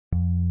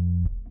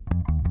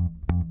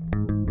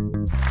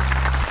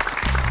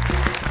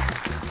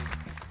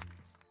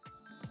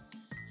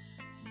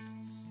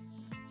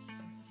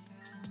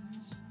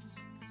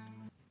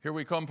Here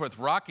we come with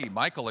Rocki.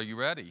 Michael, are you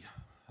ready?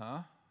 Huh?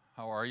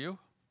 How are you?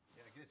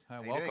 Yeah, good. Hi,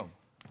 How you welcome. doing?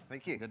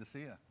 Thank you. Good to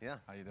see you. Yeah.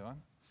 How you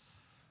doing?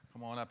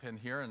 Come on up in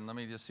here and let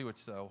me just see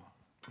what's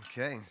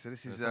Okay, so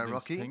this is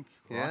Rocki. Pink.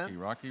 Yeah.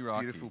 Rocki.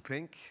 Beautiful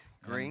pink,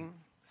 green, And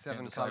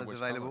 7 decide colors which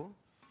available. color.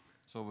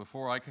 So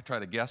before I could try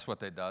to guess what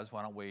that does,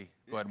 why don't we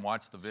go ahead and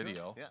watch the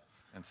video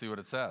and see what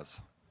it says.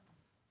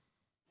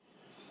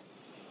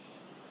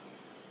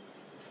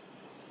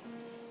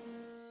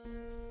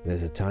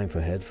 There's a time for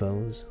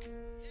headphones.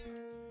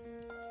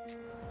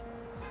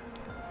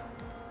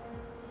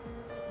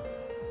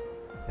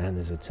 And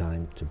there's a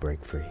time to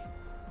break free.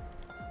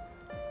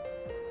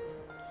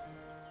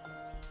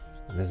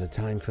 There's a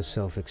time for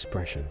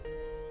self-expression.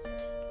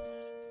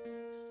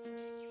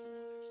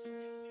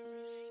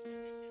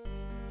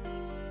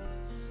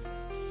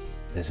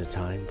 There's a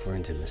time for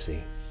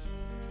intimacy.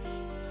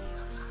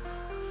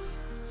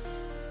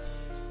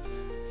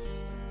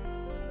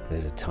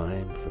 There's a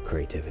time for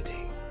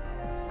creativity.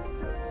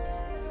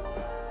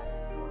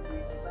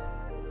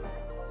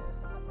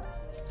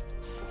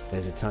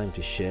 There's a time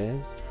to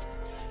share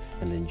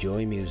and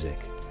enjoy music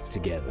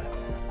together.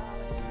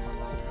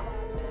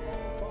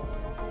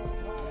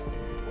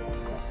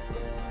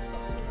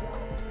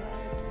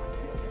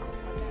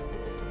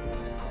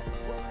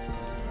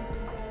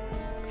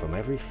 From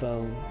every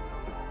phone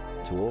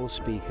to all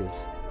speakers,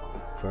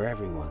 for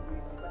everyone.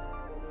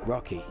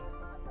 Rocki,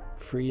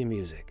 free your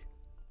music.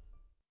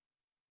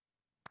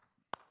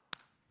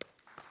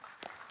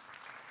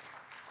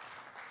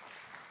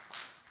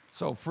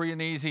 So free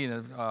and easy,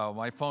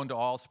 my phone to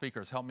all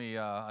speakers. Help me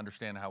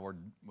understand how we're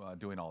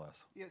doing all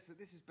this. Yeah, so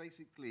this is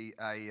basically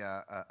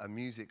a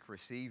music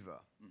receiver.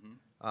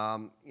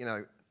 Mm-hmm. You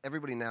know,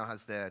 everybody now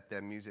has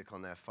their music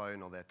on their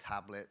phone or their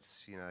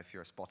tablets. You know, if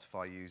you're a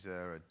Spotify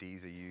user, a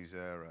Deezer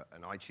user,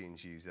 an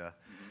iTunes user.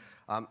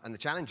 Mm-hmm. And the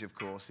challenge, of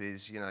course,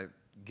 is, you know,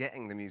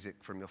 getting the music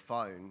from your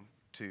phone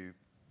to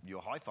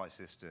your hi-fi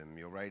system,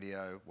 your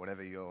radio,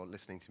 whatever you're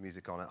listening to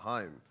music on at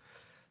home.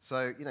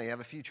 So, you know, you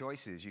have a few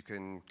choices. You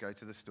can go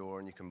to the store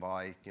and you can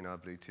buy, you know, a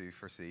Bluetooth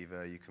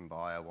receiver. You can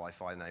buy a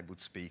Wi-Fi enabled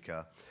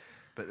speaker.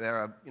 But there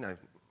are, you know,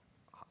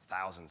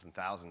 thousands and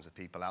thousands of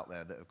people out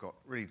there that have got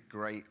really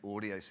great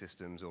audio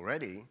systems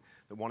already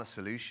that want a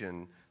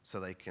solution so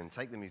they can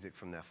take the music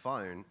from their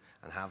phone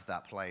and have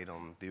that played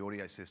on the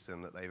audio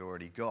system that they've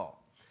already got.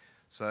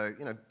 So,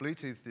 you know,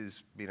 Bluetooth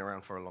has been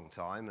around for a long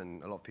time,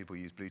 and a lot of people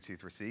use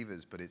Bluetooth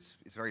receivers, but it's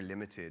very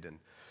limited and,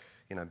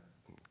 you know,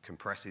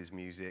 compresses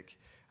music.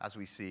 As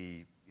we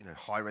see, you know,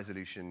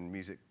 high-resolution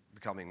music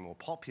becoming more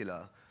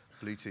popular,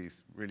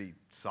 Bluetooth really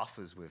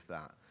suffers with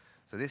that.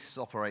 So this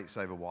operates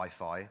over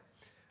Wi-Fi.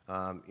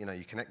 You know,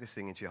 you connect this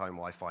thing into your home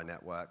Wi-Fi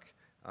network.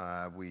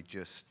 We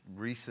just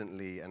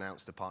recently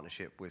announced a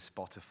partnership with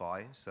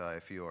Spotify. So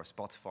if you're a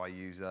Spotify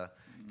user,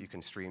 you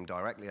can stream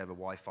directly over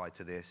Wi-Fi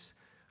to this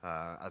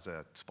as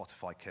a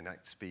Spotify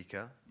Connect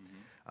speaker.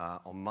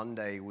 On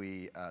Monday,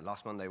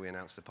 last Monday, we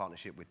announced a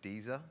partnership with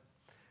Deezer.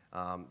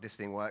 This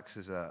thing works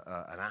as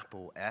an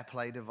Apple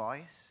AirPlay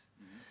device.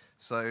 Mm-hmm.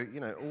 So, you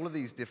know, all of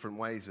these different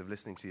ways of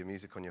listening to your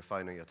music on your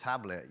phone or your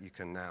tablet, you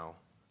can now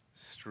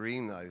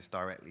stream those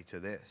directly to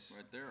this.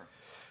 Right there.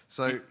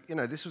 So, you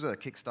know, this was a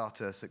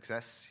Kickstarter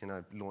success, you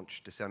know,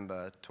 launched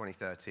December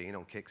 2013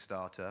 on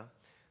Kickstarter.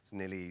 It's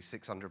nearly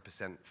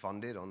 600%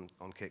 funded on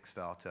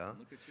Kickstarter.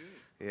 Look at you.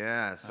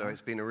 Yeah, so it's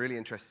been a really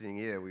interesting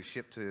year. We've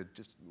shipped to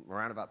just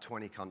around about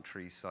 20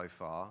 countries so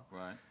far.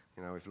 Right.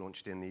 You know, we've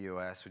launched in the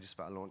US. We're just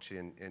about to launch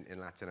in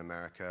Latin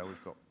America.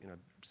 We've got, you know,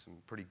 some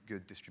pretty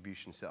good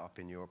distribution set up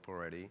in Europe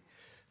already.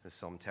 There's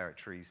some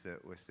territories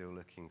that we're still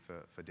looking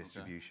for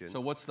distribution. Okay. So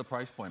what's the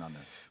price point on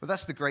this? Well,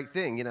 that's the great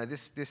thing. You know,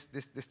 this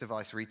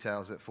device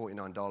retails at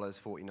 $49,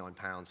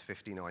 £49,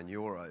 59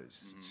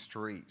 euros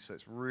street. So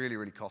it's really,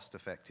 really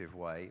cost-effective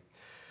way.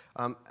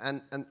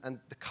 And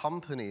the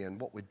company and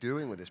what we're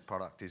doing with this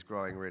product is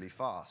growing really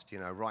fast. You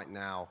know, right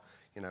now,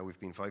 you know, we've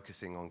been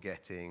focusing on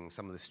getting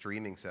some of the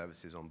streaming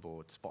services on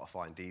board,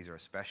 Spotify and Deezer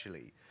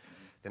especially.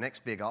 The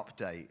next big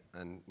update,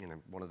 and, you know,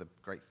 one of the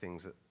great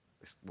things that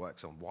this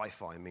works on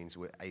Wi-Fi means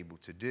we're able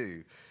to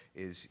do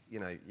is, you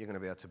know, you're going to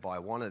be able to buy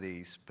one of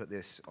these, put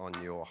this on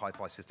your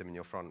hi-fi system in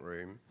your front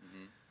room,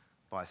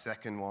 buy a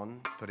second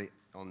one, put it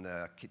on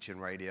the kitchen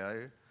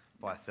radio,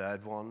 buy a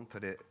third one,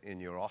 put it in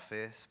your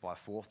office, buy a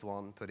fourth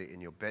one, put it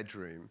in your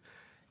bedroom,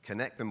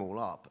 connect them all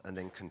up, and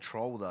then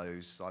control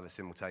those either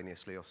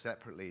simultaneously or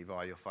separately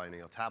via your phone or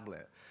your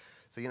tablet.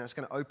 So, you know, it's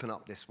going to open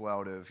up this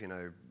world of, you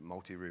know,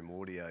 multi-room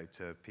audio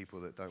to people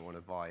that don't want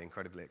to buy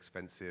incredibly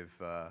expensive,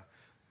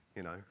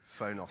 you know,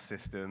 Sonos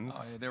systems.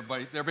 Oh,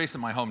 yeah, they're based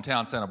in my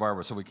hometown, Santa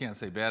Barbara, so we can't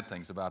say bad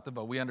things about them,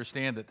 but we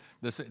understand that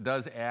this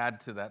does add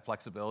to that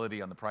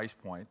flexibility on the price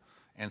point.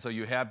 And so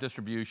you have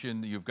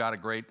distribution, you've got a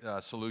great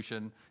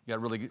solution, you got a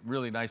really,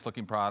 really nice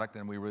looking product,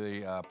 and we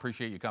really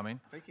appreciate you coming.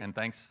 Thank you. And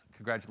thanks,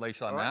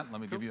 congratulations on that.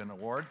 Let me give you an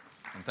award,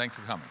 and thanks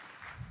for coming.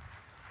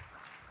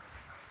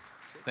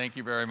 Thank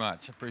you very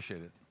much,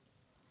 appreciate it.